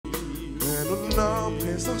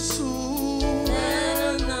présence.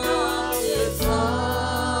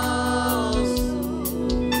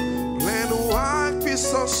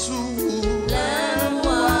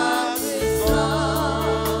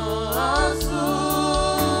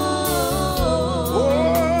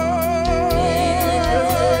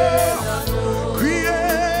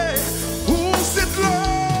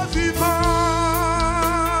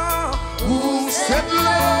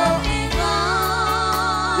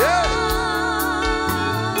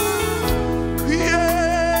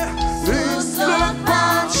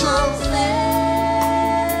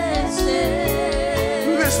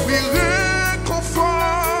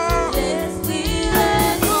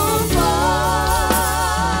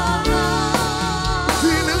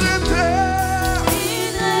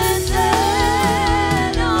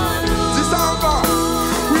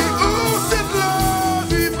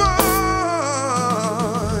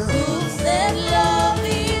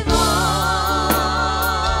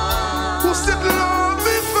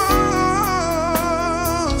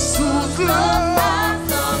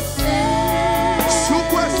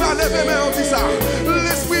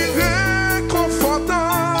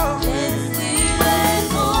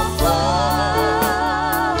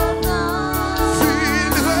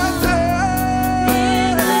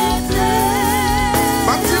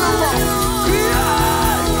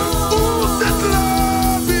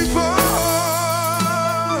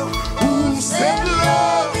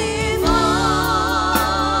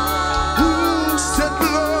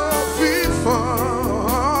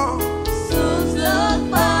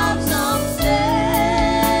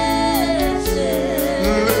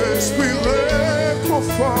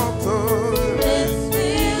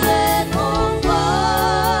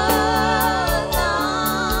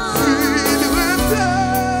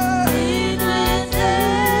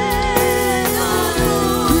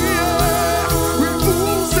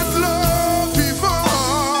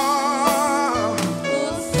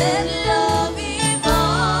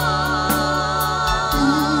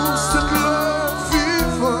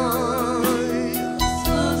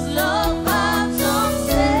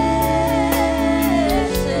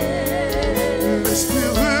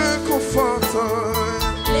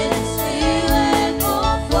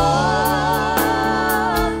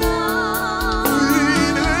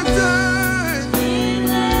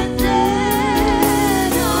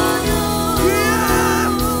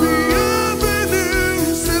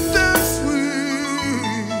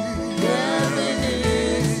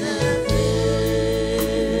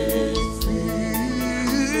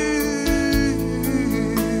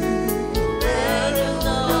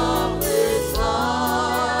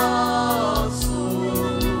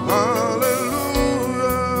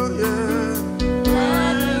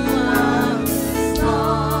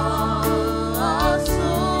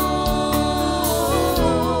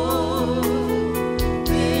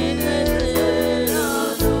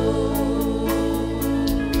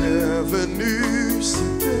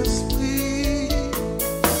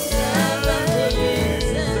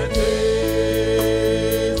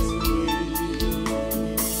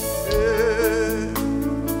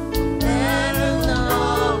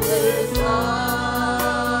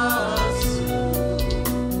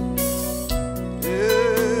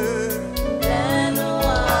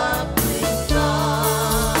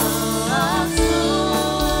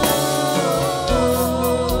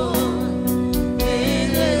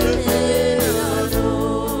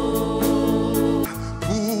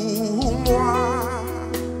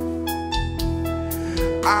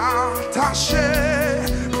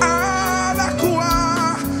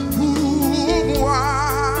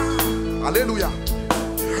 Alléluia.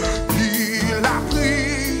 Il a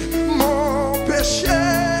pris mon péché,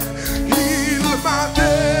 il m'a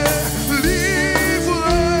délivré,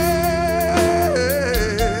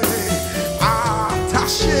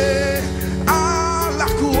 attaché à la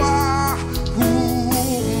croix pour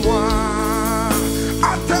moi,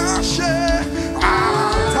 attaché à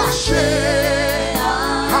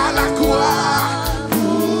la croix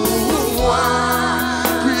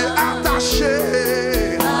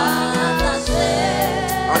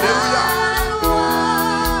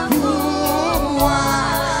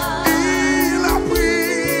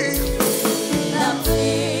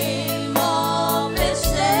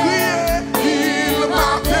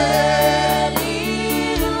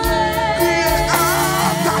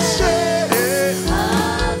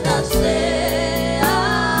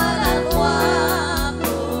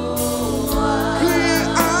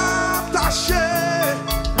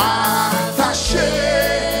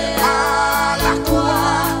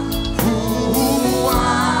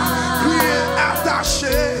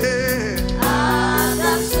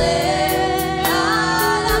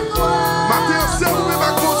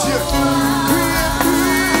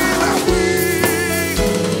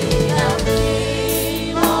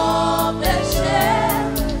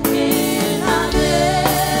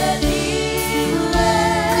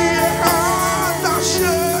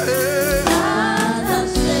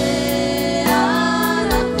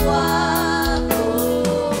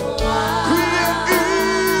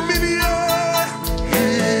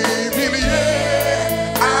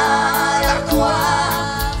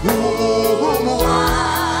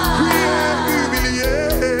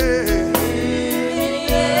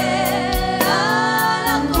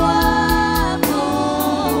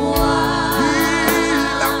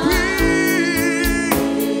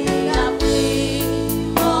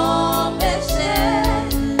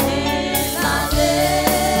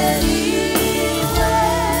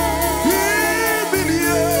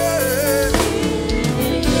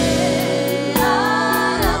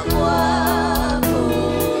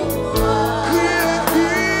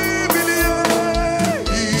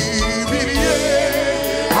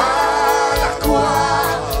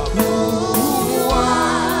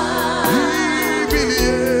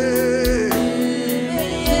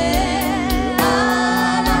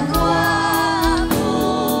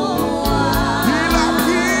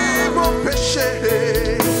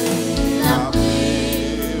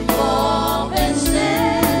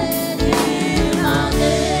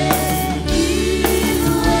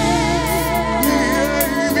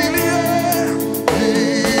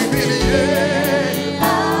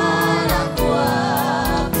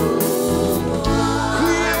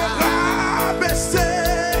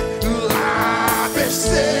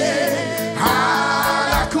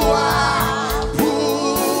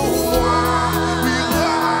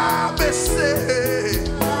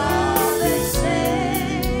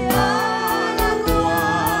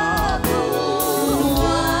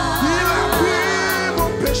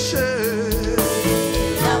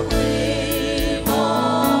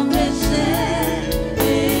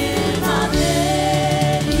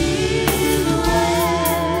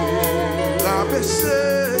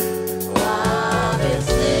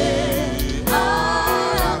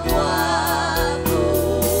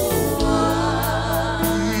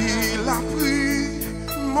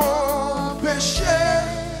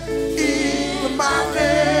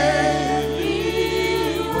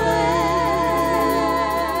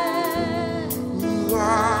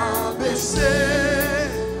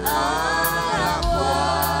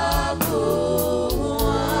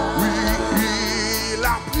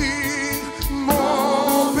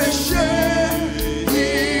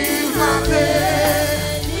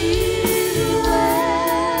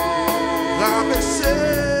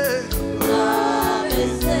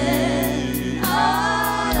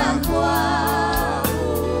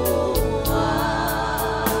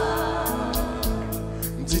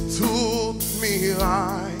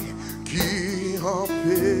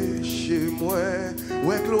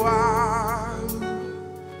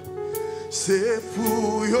C'est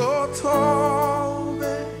pour yo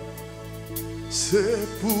tomber, c'est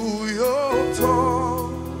pour yo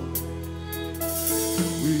tomber.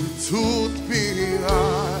 Oui, toute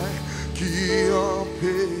miraille qui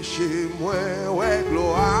empêche moi, ouais,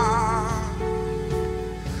 gloire.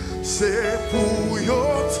 C'est pour yo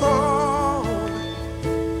tomber,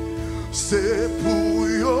 c'est pour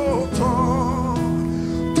yo tomber.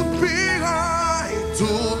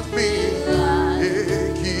 Toute miraille,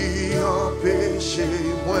 péché,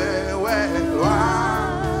 moi, ouais,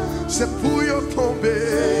 gloire. C'est pour yo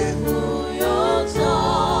tomber.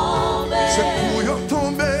 C'est pour yo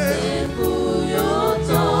tomber. C'est pour yo tomber. C'est pour yo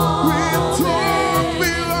tomber. Oui, toute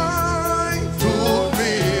miraille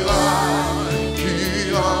qui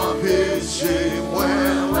empêche moi,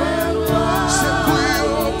 ouais, gloire. C'est pour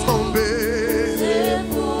yo tomber.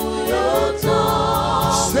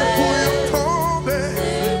 C'est pour yo tomber. C'est pour yo tomber. C'est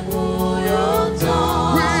pour yo tomber.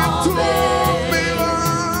 Oui, tout.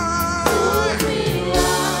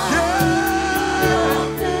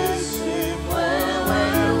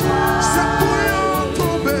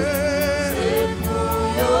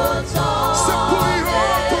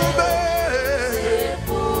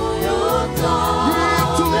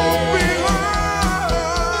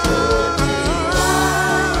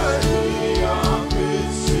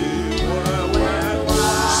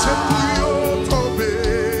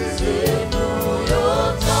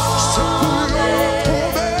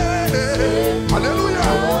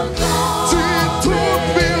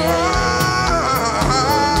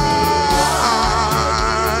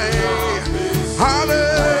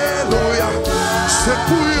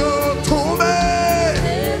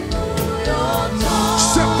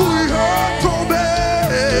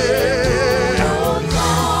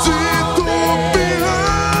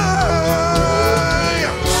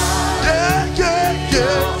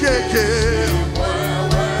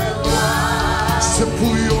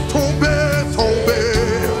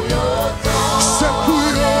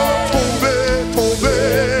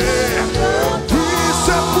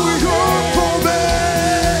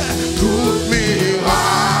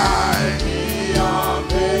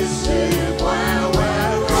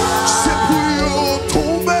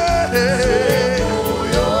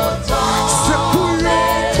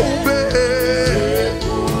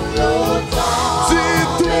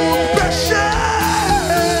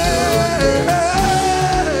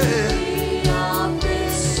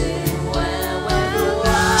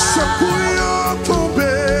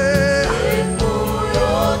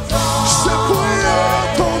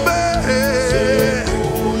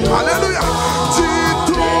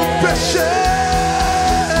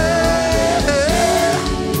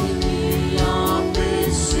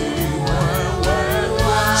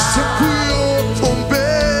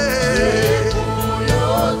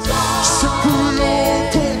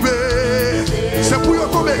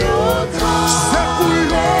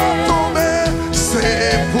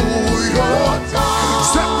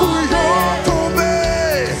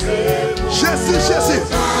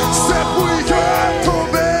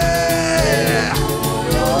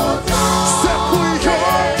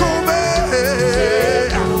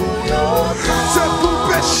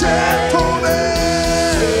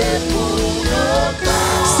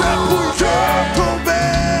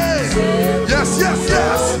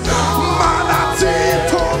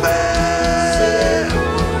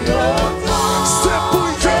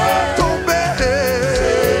 Tomber.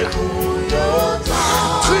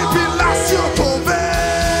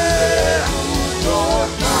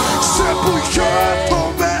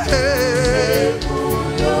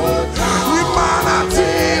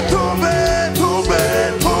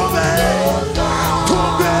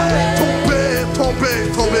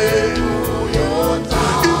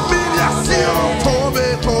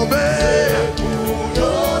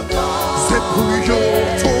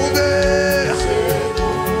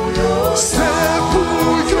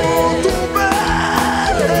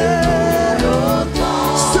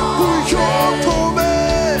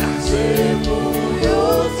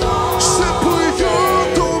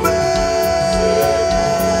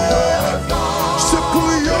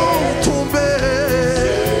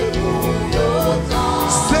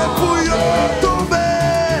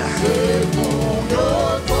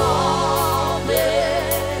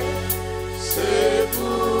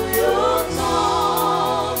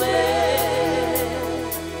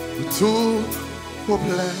 Tout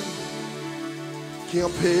problème qui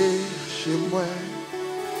empêche moi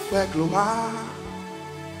de gloire,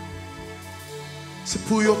 c'est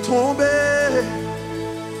pour y tomber.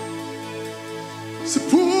 C'est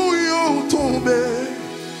pour y tomber.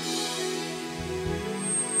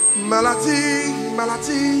 Maladie,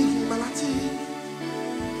 maladie, maladie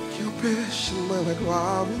qui empêche moi de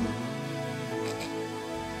gloire.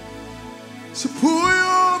 C'est pour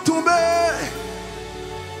y tomber.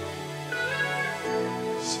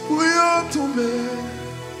 C'est pour y tomber.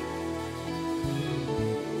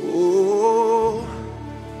 Oh,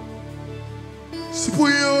 c'est pour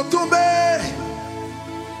y tomber.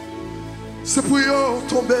 C'est pour y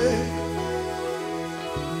tomber.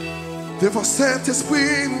 Devant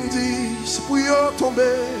Saint-Esprit me dit, c'est pour y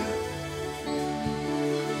tomber.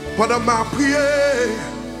 Pendant ma prière,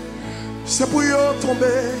 c'est pour y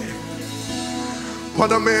tomber.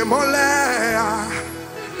 Pendant mes mollets,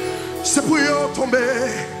 c'est pour y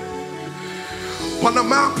tomber. Pendant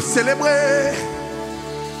ma célébrer,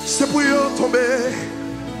 c'est pour y tomber.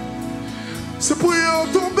 C'est pour y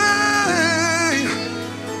tomber.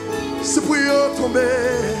 C'est pour y tomber.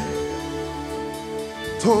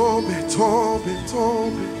 Tomber, tomber,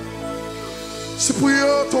 tomber. C'est pour y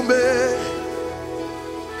tomber.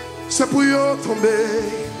 C'est pour y tomber.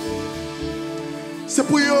 C'est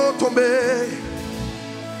pour y tomber.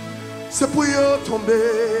 C'est pour y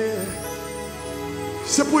tomber.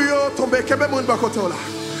 C'est pour y tomber. Quel monde va côté là?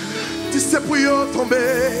 Dis c'est pour y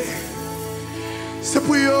tomber. C'est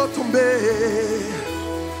pour y tomber.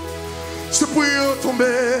 C'est pour y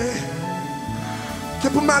tomber. Que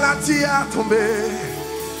pour maladie a tombé.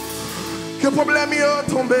 Que problème y a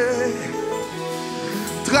tombé.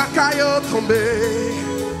 Tracas y a tombé.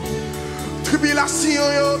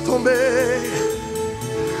 Tribulation y a tombé.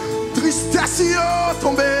 Tristesse y a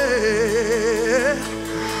tombé.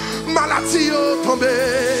 Maladie y a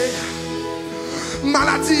tombé.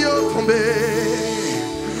 Maladie y a tombé.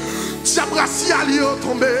 Diabrasial y a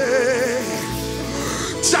tombé.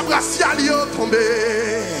 Diabrasial y a tombé.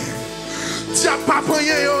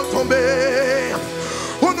 Diapapoyen y a tombé.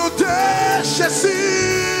 Au nom de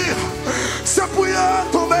Jésus, c'est pour y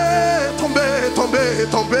tomber, tomber, tomber,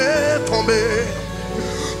 tomber, tomber.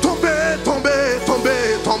 Tomber, tomber,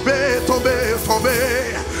 tomber, tomber, tomber,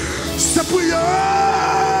 tomber. C'est pour y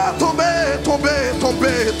tomber, tomber,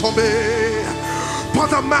 tomber, tomber.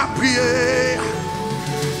 Pendant ma prière,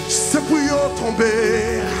 c'est pour y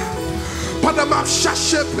tomber. Pendant ma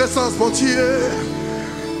chercher présence, mon Dieu,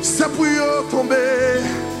 c'est pour y tomber.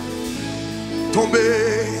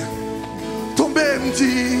 Tomber, tomber, me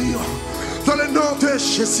dire, dans le nom de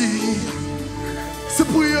Jésus, c'est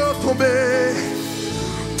pour y tomber.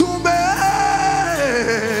 Tomber,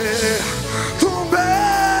 tomber,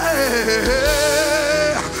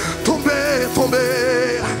 tomber,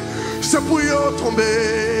 tomber, c'est pour y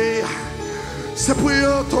tomber. C'est pour y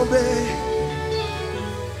tomber.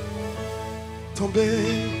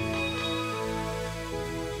 Tomber,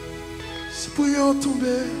 c'est pour y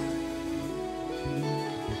tomber.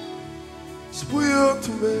 C'est pour y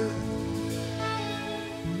tomber.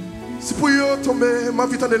 C'est pour y tomber. Ma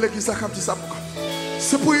vie dans l'église, ça comme ça.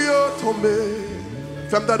 C'est pour y tomber.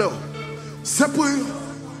 Femme d'ado. C'est pour y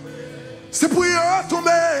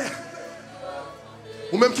tomber.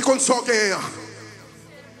 Ou même qui compte son gain.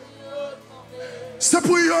 C'est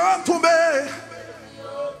pour y tomber.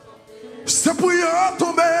 C'est pour y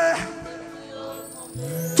tomber.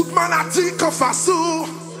 Toute maladie qu'on fasse.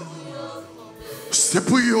 C'est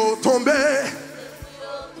pour y tomber.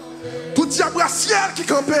 Tout diable ciel qui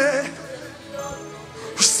campait.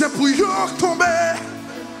 C'est pour y tomber.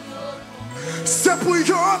 C'est pour y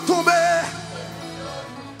tomber.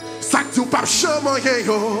 Ça que tu pas chamoyer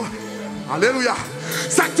yo. Alléluia.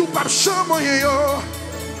 Ça que tu pas chamoyer yo.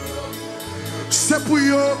 C'est pour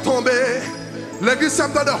y tomber. L'église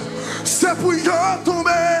s'entend. C'est pour y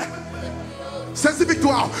tomber. C'est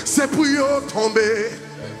victoire. C'est pour y tomber.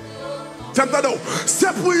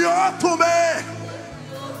 C'est pour y tomber.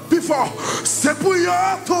 Plus fort. C'est pour y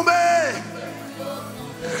tomber.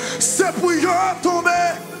 C'est pour y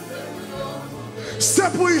tomber.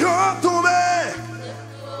 C'est pour y tomber.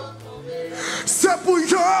 C'est pour y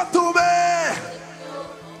tomber.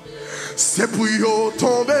 C'est pour y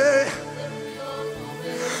tomber.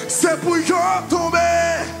 C'est pour y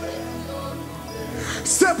tomber.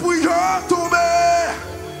 C'est pour y tomber.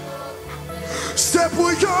 C'est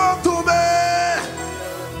pour y tomber.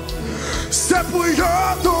 C'est pour y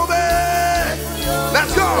tomber.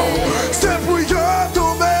 Let's go. C'est pour y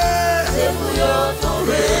tomber.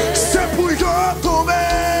 C'est pour y tomber. C'est pour y tomber.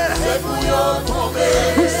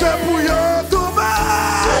 C'est pour y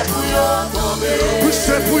tomber.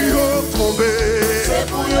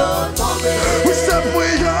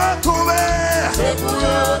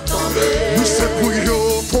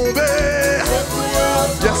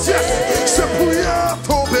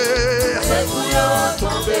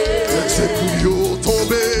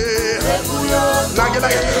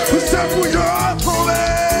 C'est pour yo tomber.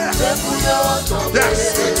 Yes,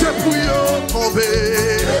 c'est pour yo tomber.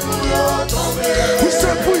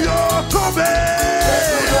 C'est pour yo tomber.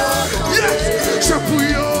 Yes, c'est pour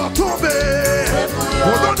yo tomber. Au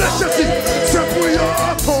nom de Jésus, c'est pour yo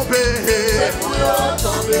tomber.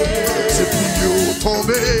 C'est pour yo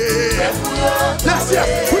tomber. Yes, yes,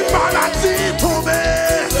 oui, maladie tomber.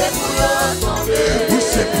 Oui,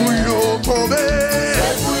 c'est pour yo tomber.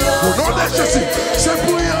 Au nom de Jésus, c'est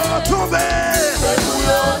pour yo tomber.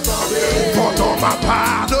 Pendant ma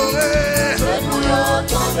pardonner,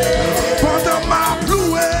 pendant ma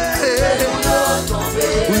plouer,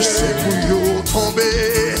 oui, c'est pour yo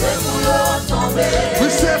tomber. Oui,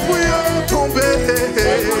 c'est pour yo tomber.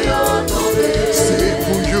 C'est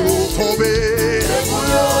pour yo tomber.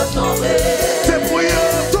 C'est pour yo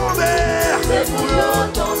tomber.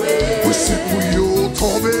 Oui, c'est pour yo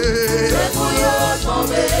tomber.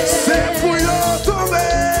 C'est pour yo tomber.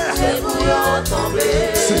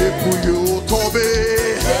 C'est pour yo tomber.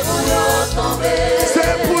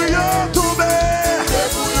 C'est pour yo tomber.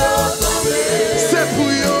 C'est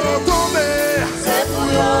pour yo tomber.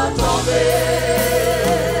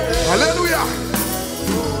 Alléluia.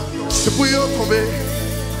 C'est pour yo tomber.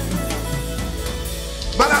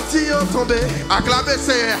 Maladie yo tomber. Acclamez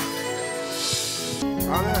Seigneur.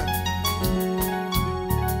 Amen.